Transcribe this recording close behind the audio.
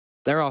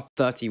There are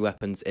 30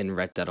 weapons in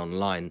Red Dead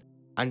Online,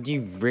 and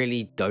you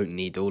really don't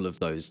need all of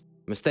those.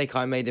 The mistake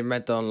I made in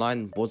Red Dead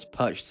Online was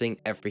purchasing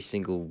every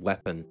single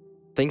weapon,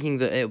 thinking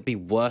that it would be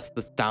worth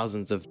the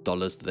thousands of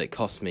dollars that it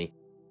cost me.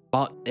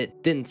 But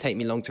it didn't take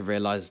me long to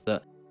realize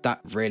that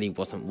that really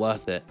wasn't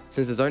worth it,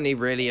 since there's only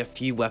really a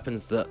few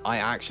weapons that I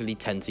actually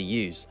tend to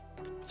use.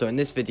 So in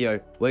this video,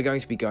 we're going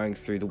to be going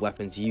through the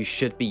weapons you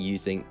should be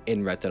using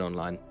in Red Dead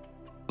Online.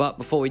 But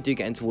before we do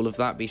get into all of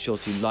that, be sure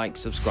to like,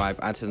 subscribe,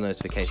 and hit the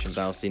notification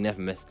bell so you never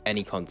miss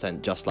any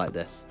content just like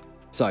this.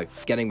 So,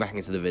 getting back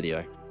into the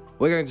video.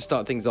 We're going to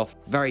start things off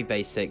very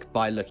basic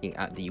by looking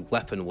at the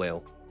weapon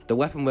wheel. The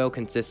weapon wheel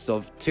consists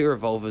of 2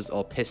 revolvers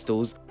or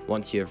pistols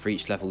once you have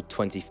reached level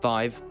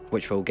 25,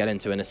 which we'll get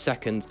into in a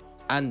second,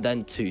 and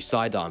then 2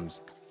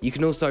 sidearms. You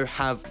can also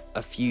have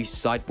a few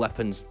side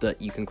weapons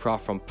that you can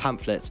craft from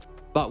pamphlets,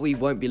 but we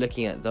won't be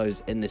looking at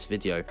those in this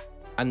video.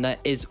 And there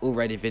is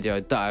already a video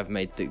that I've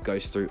made that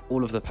goes through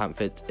all of the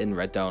pamphlets in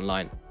Red Dead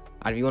Online.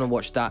 And if you want to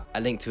watch that,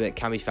 a link to it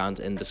can be found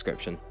in the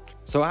description.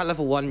 So at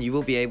level 1, you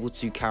will be able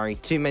to carry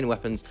 2 main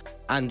weapons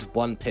and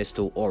 1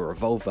 pistol or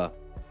revolver.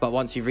 But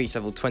once you reach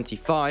level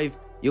 25,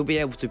 you'll be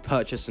able to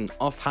purchase an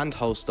offhand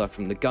holster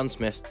from the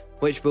gunsmith,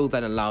 which will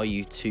then allow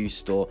you to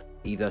store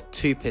either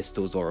 2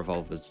 pistols or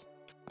revolvers.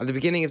 At the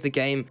beginning of the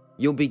game,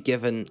 you'll be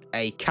given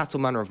a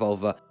Cattleman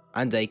revolver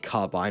and a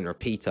carbine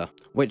repeater,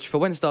 which for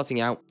when starting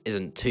out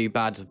isn't too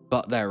bad,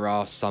 but there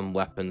are some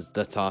weapons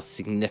that are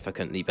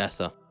significantly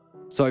better.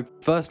 So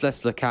first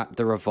let's look at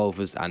the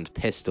revolvers and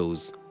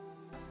pistols.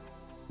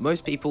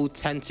 Most people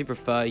tend to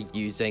prefer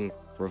using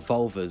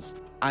revolvers,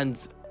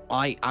 and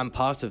I am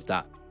part of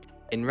that.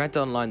 In Red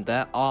Dead Online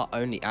there are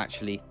only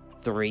actually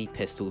 3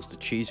 pistols to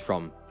choose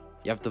from.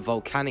 You have the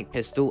volcanic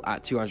pistol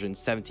at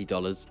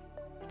 $270,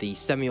 the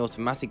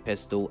semi-automatic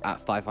pistol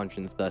at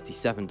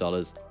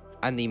 $537,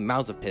 and the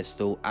Mauser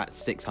pistol at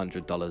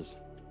 $600.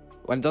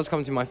 When it does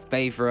come to my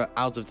favourite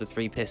out of the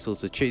 3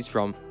 pistols to choose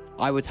from,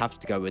 I would have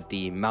to go with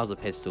the Mauser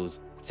pistols,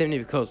 simply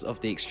because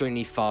of the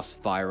extremely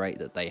fast fire rate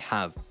that they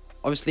have.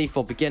 Obviously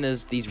for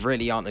beginners, these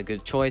really aren't a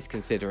good choice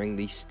considering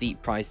the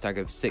steep price tag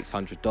of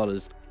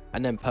 $600,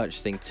 and then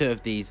purchasing 2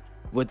 of these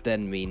would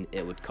then mean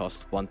it would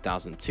cost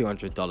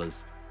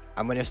 $1,200.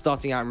 And when you're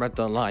starting out in Red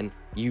Dead Online,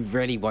 you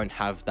really won't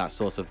have that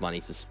sort of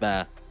money to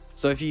spare.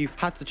 So if you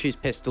had to choose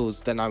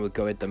pistols, then I would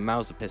go with the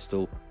Mauser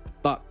pistol,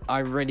 but I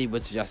really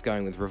would suggest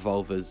going with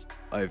revolvers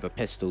over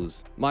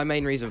pistols. My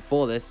main reason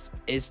for this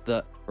is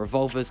that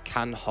revolvers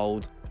can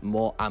hold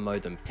more ammo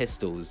than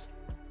pistols.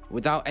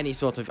 Without any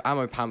sort of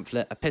ammo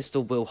pamphlet, a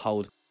pistol will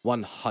hold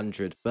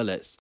 100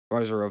 bullets,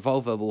 whereas a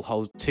revolver will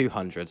hold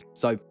 200,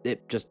 so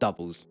it just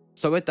doubles.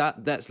 So with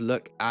that, let's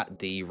look at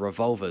the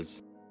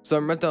revolvers. So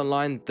in Red Dead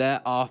Online,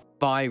 there are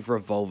 5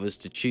 revolvers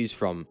to choose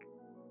from.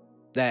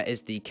 There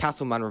is the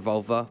Cattleman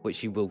revolver,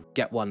 which you will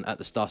get one at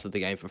the start of the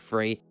game for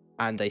free,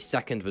 and a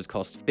second would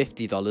cost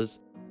 $50.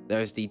 There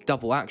is the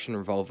double action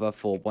revolver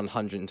for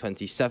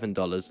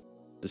 $127,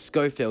 the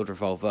Schofield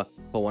revolver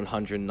for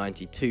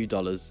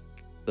 $192,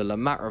 the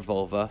Loadout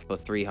revolver for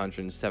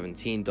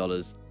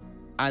 $317,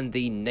 and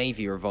the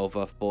Navy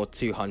revolver for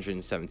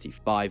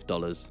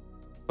 $275.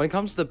 When it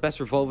comes to the best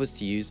revolvers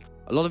to use,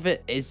 a lot of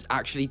it is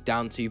actually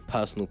down to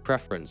personal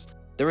preference.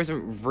 There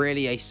isn't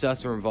really a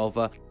certain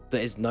revolver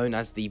that is known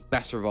as the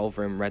best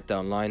revolver in Red Dead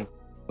Online,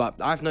 but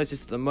I've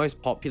noticed that the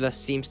most popular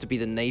seems to be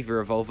the Navy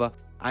revolver,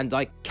 and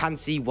I can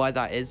see why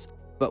that is,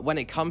 but when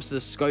it comes to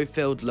the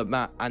Schofield,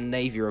 Loadout, and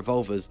Navy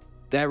revolvers,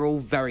 they're all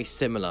very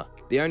similar.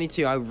 The only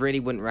 2 I really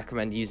wouldn't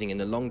recommend using in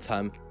the long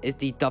term is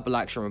the double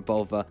action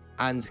revolver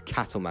and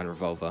Cattleman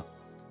revolver.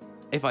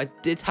 If I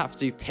did have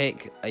to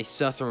pick a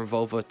certain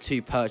revolver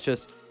to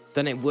purchase,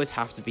 then it would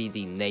have to be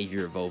the Navy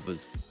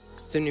revolvers,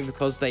 simply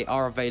because they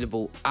are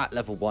available at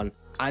level 1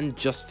 and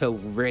just feel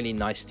really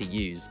nice to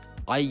use.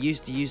 I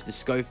used to use the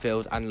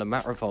Schofield and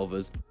Loadout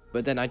revolvers,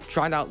 but then I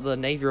tried out the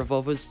Navy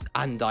revolvers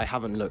and I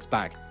haven't looked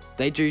back.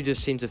 They do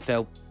just seem to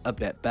feel a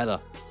bit better.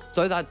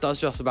 So that does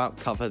just about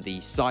cover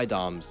the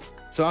sidearms.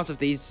 So out of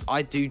these,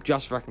 I do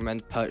just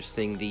recommend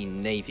purchasing the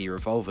Navy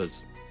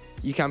revolvers.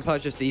 You can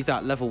purchase these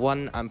at level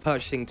 1, and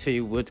purchasing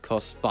 2 would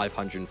cost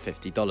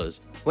 $550,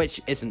 which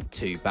isn't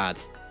too bad.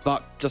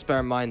 But just bear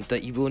in mind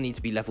that you will need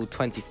to be level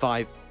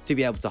 25 to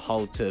be able to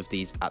hold 2 of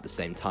these at the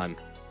same time.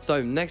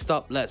 So next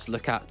up, let's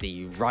look at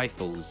the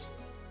rifles.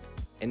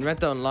 In Red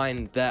Dead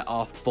Online, there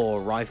are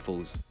 4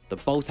 rifles: the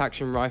bolt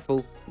action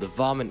rifle, the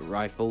varmint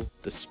rifle,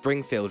 the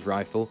Springfield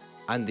rifle,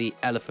 and the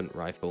elephant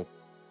rifle.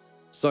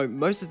 So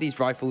most of these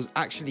rifles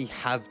actually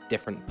have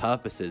different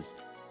purposes.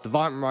 The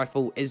varmint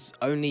rifle is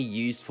only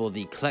used for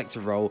the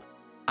collector role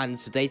and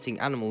sedating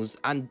animals,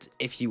 and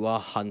if you are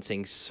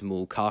hunting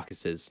small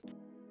carcasses.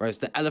 Whereas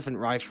the elephant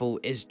rifle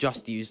is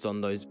just used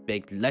on those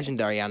big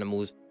legendary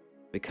animals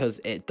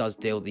because it does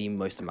deal the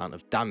most amount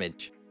of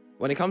damage.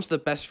 When it comes to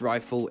the best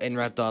rifle in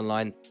Red Dead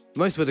Online,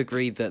 most would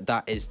agree that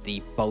that is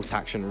the bolt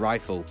action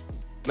rifle,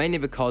 mainly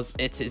because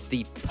it is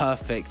the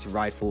perfect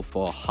rifle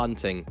for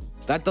hunting.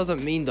 That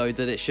doesn't mean though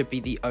that it should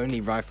be the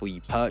only rifle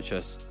you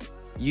purchase.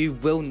 you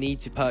will need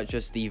to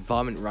purchase the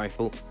varmint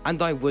rifle,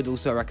 and I would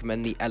also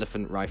recommend the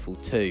elephant rifle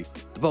too.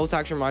 The bolt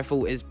action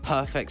rifle is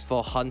perfect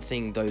for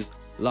hunting those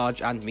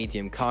large and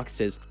medium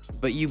carcasses,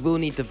 but you will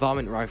need the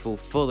varmint rifle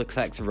for the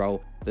collector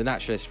role, the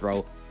naturalist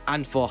role,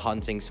 and for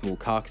hunting small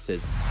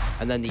carcasses.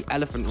 And then the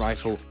elephant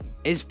rifle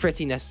is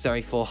pretty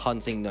necessary for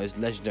hunting those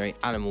legendary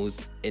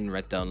animals in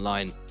Red Dead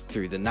Online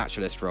through the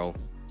naturalist role.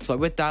 So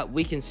with that,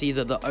 we can see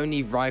that the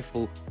only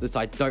rifle that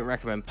I don't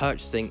recommend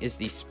purchasing is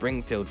the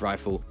Springfield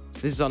rifle.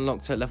 This is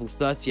unlocked at level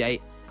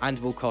 38 and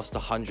will cost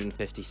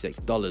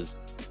 $156.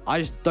 I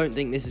just don't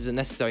think this is a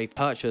necessary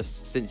purchase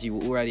since you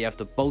already have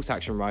the bolt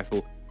action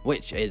rifle,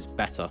 which is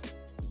better.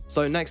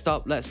 So next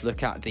up, let's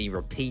look at the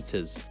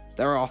repeaters.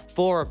 There are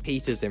 4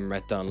 repeaters in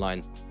Red Dead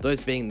Online, those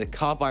being the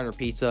carbine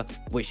repeater,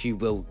 which you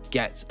will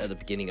get at the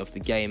beginning of the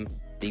game,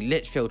 the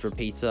Litchfield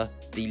repeater,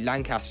 the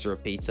Lancaster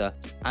repeater,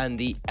 and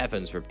the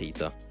Evans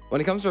repeater.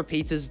 When it comes to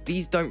repeaters,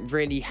 these don't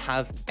really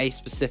have a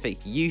specific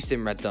use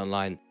in Red Dead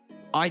Online.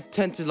 I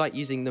tend to like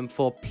using them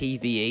for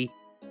PvE,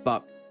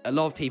 but a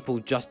lot of people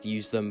just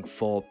use them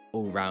for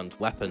all-round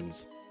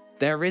weapons.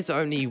 There is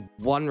only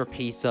one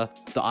repeater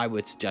that I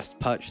would suggest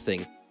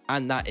purchasing,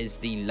 and that is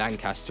the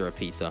Lancaster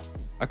repeater.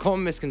 A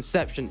common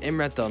misconception in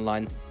Red Dead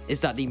Online is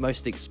that the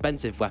most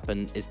expensive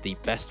weapon is the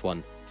best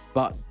one,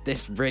 but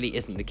this really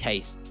isn't the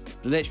case.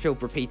 The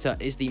Litchfield repeater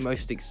is the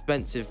most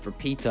expensive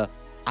repeater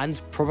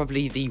and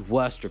probably the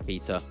worst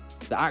repeater.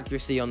 The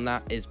accuracy on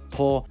that is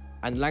poor,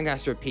 and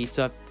Lancaster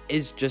repeater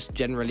is just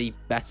generally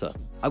better.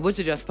 I would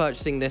suggest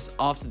purchasing this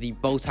after the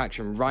bolt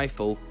action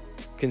rifle,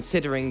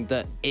 considering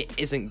that it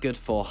isn't good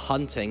for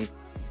hunting,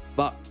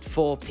 but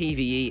for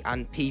PvE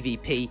and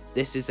PvP,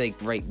 this is a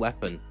great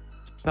weapon.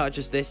 To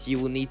purchase this, you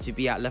will need to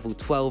be at level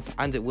 12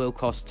 and it will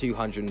cost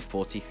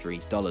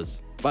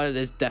 $243, but it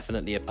is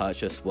definitely a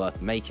purchase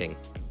worth making.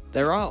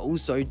 There are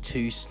also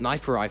 2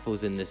 sniper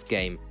rifles in this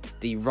game,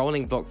 the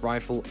rolling block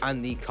rifle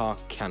and the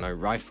Carcano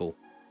rifle.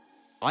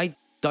 I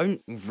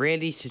don't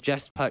really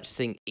suggest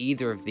purchasing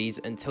either of these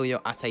until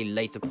you're at a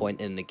later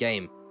point in the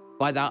game.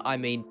 By that I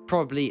mean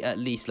probably at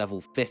least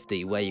level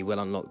 50, where you will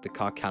unlock the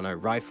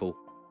Carcano rifle,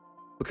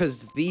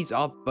 because these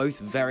are both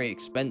very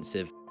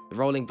expensive. The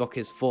rolling block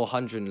is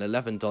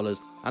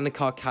 $411 and the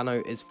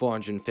Carcano is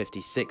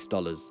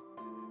 $456.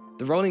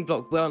 The rolling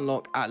block will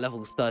unlock at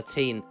level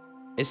 13.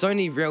 Its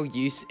only real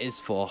use is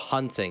for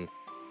hunting,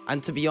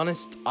 and to be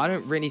honest, I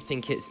don't really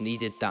think it's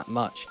needed that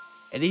much.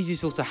 It is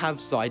useful to have,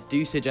 so I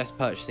do suggest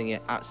purchasing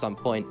it at some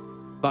point,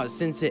 but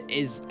since it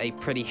is a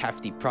pretty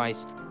hefty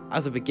price,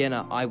 as a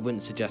beginner I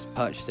wouldn't suggest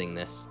purchasing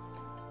this.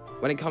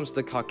 When it comes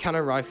to the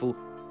Carcano rifle,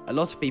 a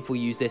lot of people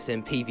use this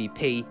in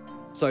PvP,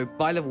 so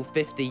by level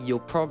 50 you'll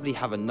probably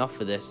have enough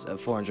for this at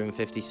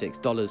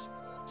 $456.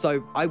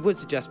 So I would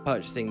suggest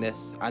purchasing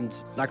this,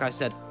 and like I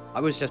said,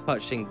 I would suggest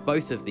purchasing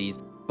both of these,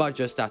 but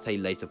just at a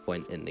later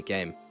point in the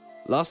game.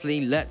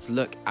 Lastly, let's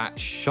look at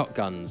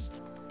shotguns.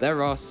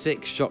 There are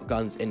 6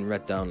 shotguns in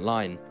Red Dead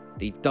Online: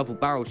 the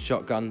double-barreled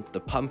shotgun, the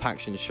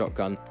pump-action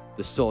shotgun,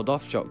 the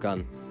sawed-off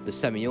shotgun, the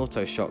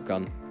semi-auto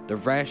shotgun, the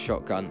rare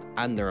shotgun,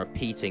 and the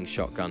repeating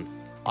shotgun.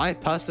 I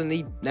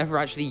personally never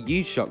actually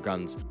use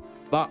shotguns,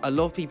 but a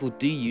lot of people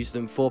do use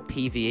them for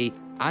PvE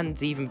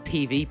and even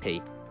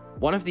PvP.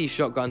 One of these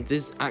shotguns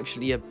is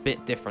actually a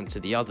bit different to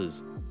the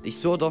others. The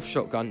sawed-off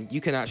shotgun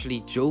you can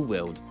actually dual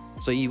wield,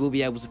 so you will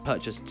be able to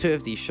purchase 2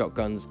 of these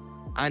shotguns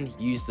and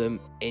use them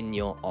in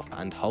your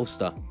offhand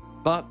holster.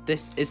 But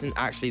this isn't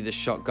actually the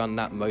shotgun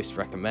that most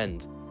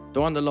recommend.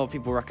 The one that a lot of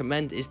people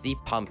recommend is the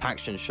pump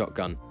action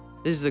shotgun.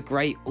 This is a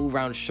great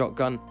all-round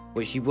shotgun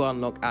which you will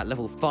unlock at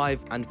level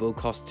 5 and will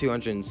cost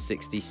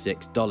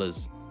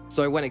 $266.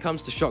 So when it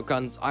comes to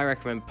shotguns, I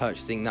recommend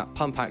purchasing that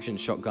pump action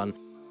shotgun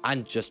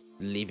and just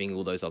leaving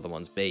all those other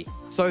ones be.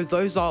 So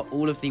those are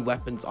all of the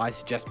weapons I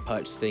suggest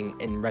purchasing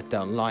in Red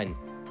Dead Online.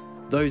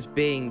 Those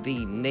being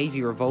the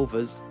Navy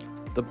revolvers,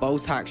 the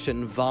bolt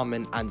action,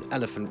 varmint and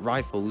elephant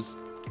rifles,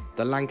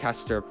 the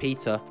Lancaster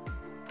repeater,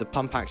 the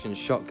pump action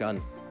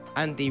shotgun,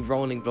 and the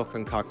rolling block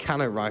and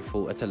Carcano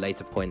rifle at a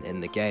later point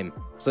in the game.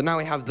 So now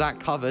we have that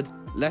covered,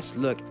 let's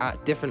look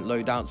at different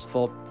loadouts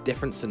for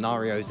different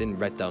scenarios in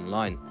Red Dead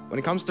Online. When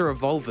it comes to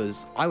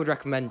revolvers, I would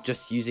recommend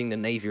just using the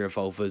Navy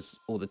revolvers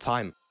all the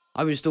time.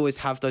 I would just always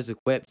have those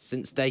equipped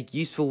since they're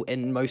useful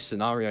in most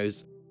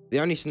scenarios. The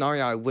only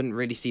scenario I wouldn't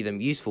really see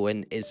them useful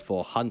in is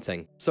for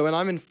hunting. So when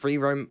I'm in free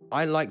roam,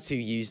 I like to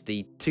use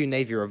the 2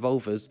 Navy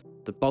revolvers,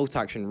 the bolt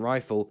action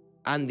rifle,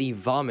 and the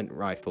varmint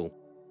rifle.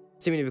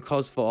 Simply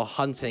because for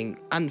hunting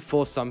and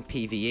for some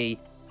PvE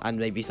and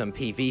maybe some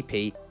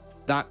PvP,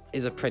 that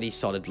is a pretty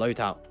solid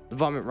loadout. The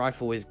varmint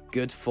rifle is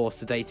good for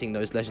sedating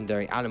those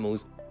legendary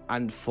animals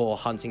and for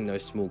hunting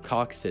those small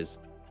carcasses,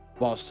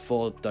 whilst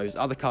for those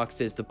other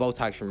carcasses, the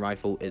bolt action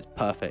rifle is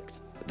perfect.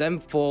 Then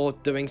for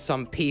doing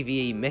some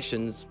PvE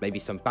missions, maybe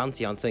some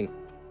bounty hunting,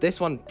 this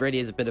one really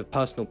is a bit of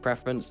personal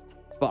preference,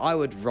 but I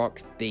would rock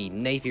the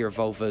Navy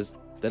revolvers,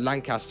 the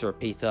Lancaster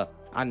repeater,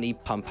 and the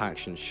pump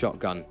action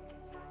shotgun.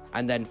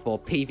 And then for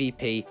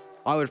PvP,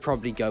 I would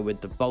probably go with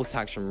the bolt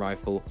action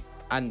rifle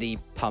and the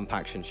pump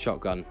action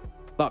shotgun.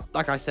 But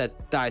like I said,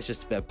 that is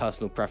just a bit of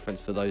personal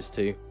preference for those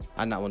two,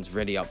 and that one's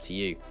really up to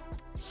you.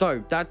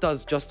 So that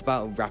does just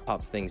about wrap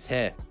up things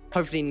here.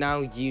 Hopefully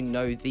now you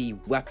know the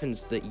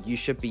weapons that you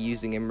should be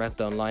using in Red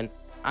Dead Online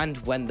and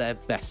when they're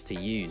best to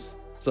use.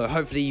 So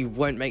hopefully you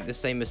won't make the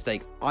same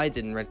mistake I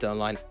did in Red Dead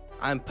Online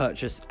and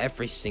purchase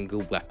every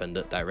single weapon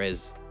that there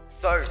is.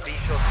 So be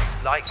sure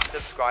to like,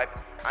 subscribe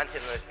and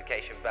hit the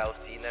notification bell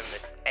so you never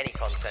miss any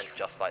content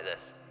just like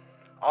this.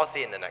 I'll see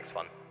you in the next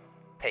one.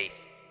 Peace.